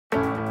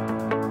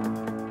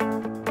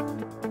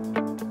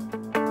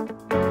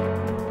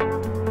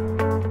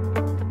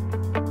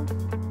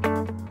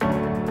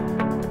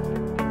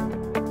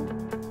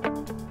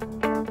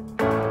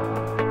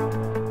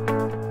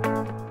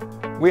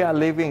We are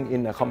living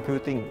in a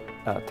computing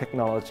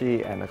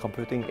technology and a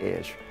computing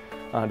age.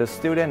 The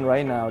student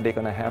right now, they're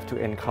going to have to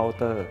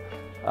encounter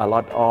a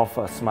lot of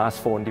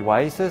smartphone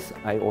devices,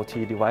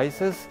 IoT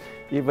devices,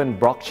 even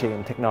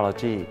blockchain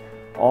technology.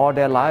 All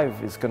their life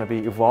is going to be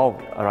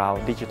evolved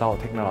around digital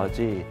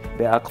technology.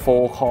 There are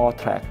 4 core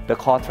tracks. The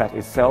core track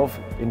itself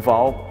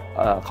involves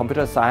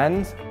computer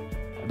science,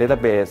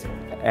 database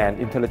and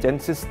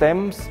intelligent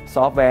systems,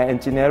 software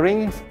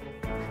engineering,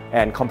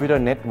 and computer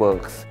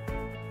networks.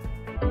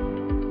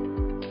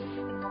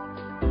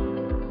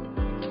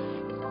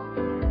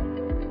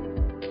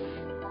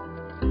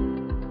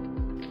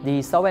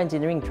 The software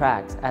engineering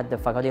track at the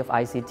Faculty of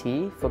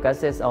ICT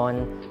focuses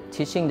on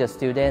teaching the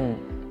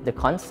student the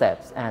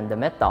concepts and the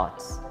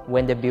methods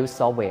when they build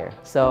software.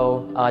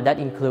 So that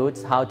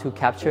includes how to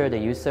capture the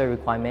user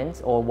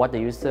requirements or what the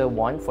user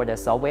wants for their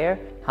software,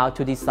 how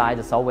to design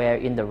the software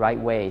in the right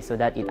way so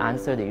that it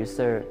answers the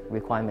user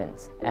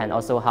requirements, and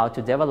also how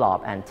to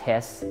develop and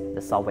test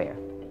the software.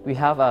 We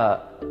have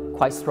a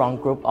quite strong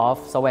group of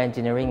software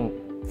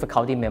engineering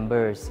faculty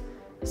members.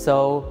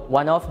 So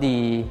one of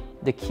the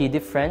key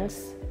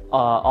difference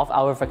of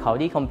our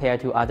faculty compared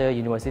to other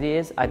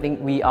universities, I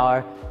think we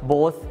are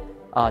both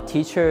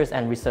teachers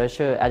and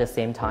researchers at the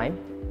same time.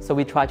 So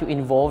we try to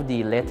involve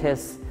the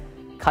latest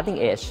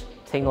cutting-edge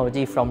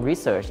technology from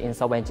research in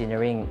software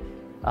engineering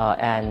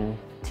and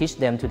teach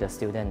them to the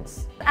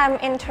students. I'm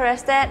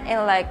interested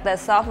in the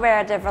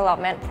software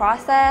development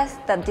process,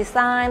 the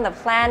design, the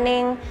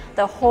planning,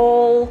 the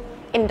whole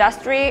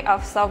industry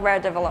of software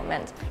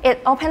development.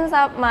 It opens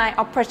up my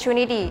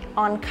opportunity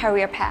on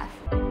career path.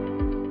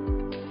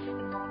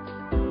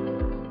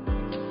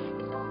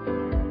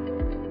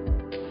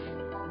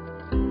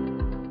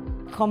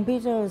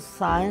 Computer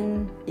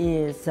science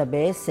is the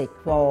basic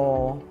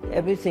for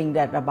everything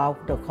that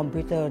about the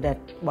computer, that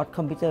what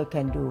computer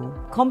can do.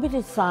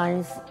 Computer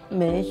science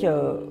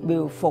major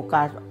will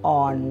focus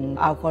on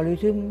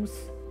algorithms,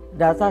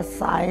 data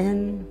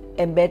science,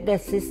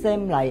 embedded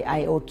system like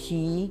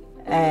IoT,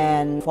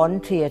 and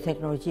frontier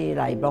technology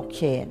like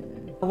blockchain.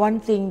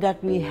 One thing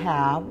that we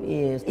have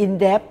is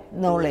in-depth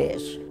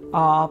knowledge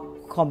of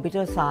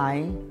computer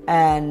science,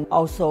 and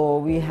also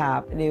we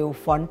have new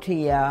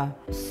frontier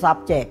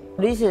subject.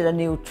 This is a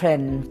new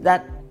trend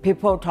that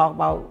people talk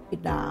about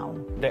it now.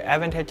 The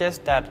advantages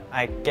that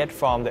I get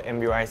from the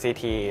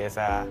MUICT is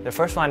the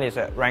first one is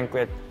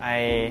language.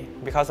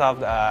 Because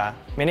of the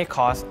many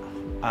courses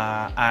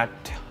are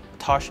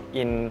taught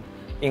in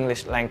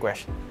English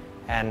language,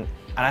 and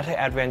another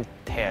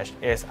advantage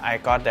is I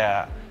got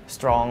the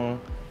strong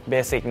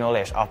basic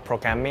knowledge of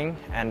programming,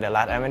 and the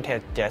last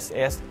advantage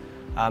is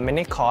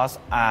many courses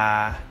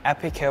are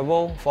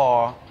applicable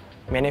for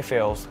many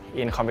fields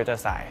in computer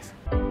science.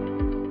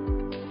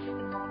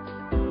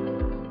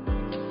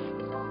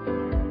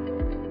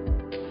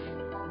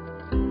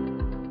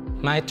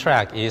 My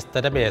track is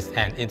Database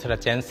and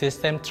Intelligent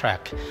System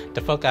track.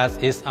 The focus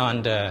is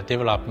on the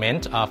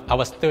development of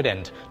our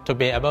students to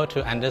be able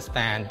to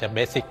understand the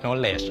basic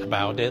knowledge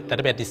about the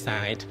database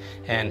design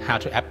and how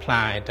to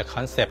apply the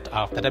concept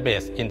of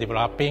database in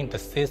developing the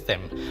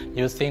system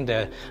using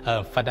the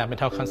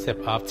fundamental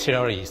concept of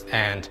theories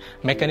and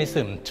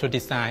mechanism to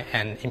design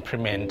and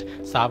implement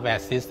software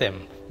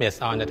system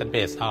based on the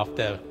database of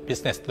the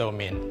business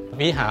domain.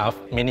 We have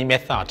many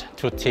methods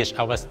to teach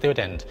our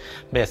students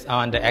based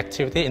on the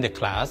activity in the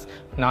class.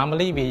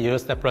 Normally, we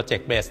use the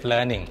project-based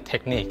learning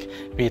technique.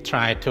 We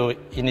try to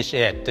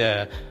initiate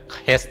the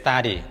case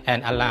study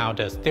and allow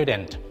the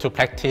student to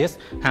practice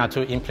how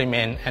to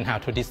implement and how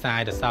to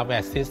design the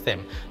software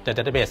system, the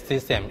database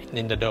system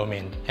in the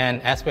domain.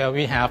 And as well,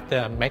 we have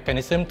the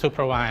mechanism to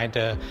provide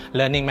the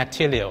learning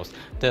materials,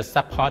 the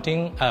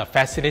supporting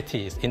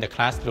facilities in the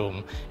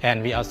classroom,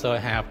 and we also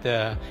have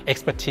the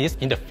expertise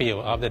in the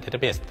field of the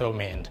database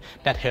domain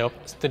that help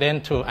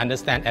students to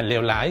understand and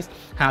realize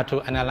how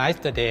to analyze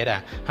the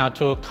data, how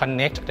to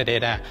connect the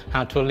data,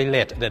 how to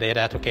relate the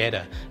data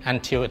together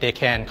until they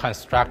can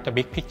construct the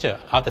big picture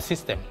of the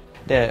system.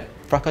 The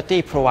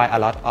faculty provide a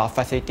lot of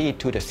facility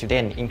to the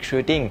students,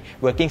 including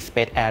working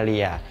space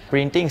area,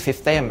 printing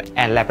system,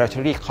 and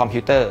laboratory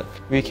computer.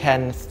 We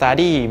can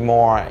study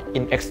more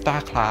in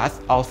extra class.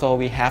 Also,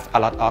 we have a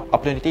lot of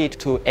opportunity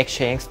to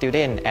exchange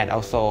students and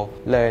also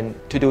learn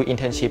to do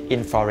internship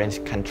in foreign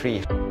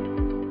countries.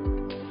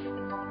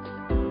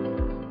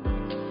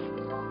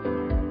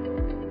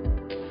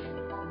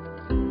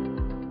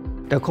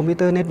 The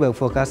computer network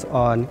focus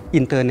on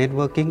internet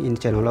networking in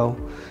general,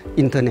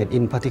 internet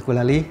in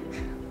particularly.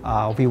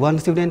 We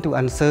want students to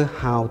answer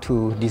how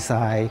to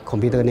design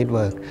computer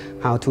network,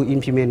 how to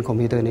implement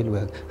computer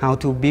network, how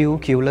to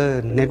build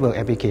killer network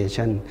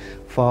application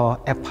for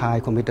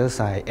applied computer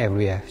science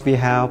area. We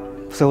have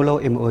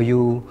solo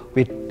MOU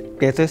with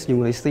greatest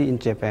university in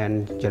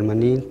Japan,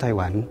 Germany,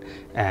 Taiwan,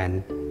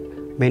 and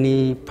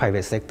many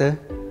private sector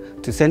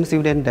to send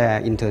students there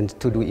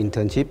to do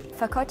internship.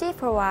 Faculty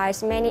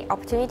provides many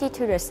opportunities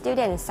to the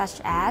students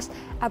such as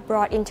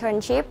abroad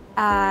internship,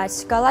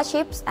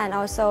 scholarships, and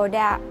also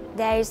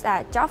there is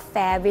a job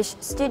fair which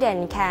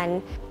students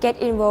can get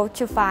involved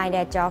to find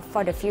a job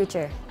for the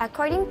future.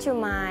 According to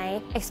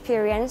my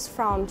experience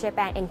from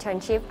Japan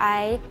internship,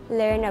 I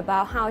learned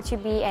about how to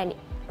be a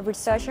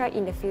researcher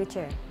in the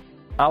future.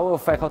 Our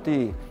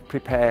faculty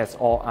prepares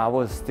all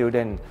our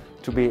students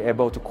to be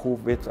able to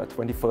cope with the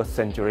 21st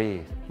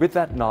century. With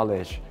that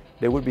knowledge,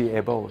 they will be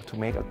able to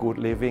make a good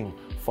living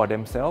for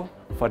themselves,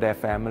 for their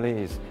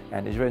families,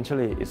 and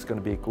eventually it's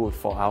going to be good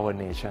for our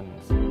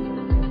nations.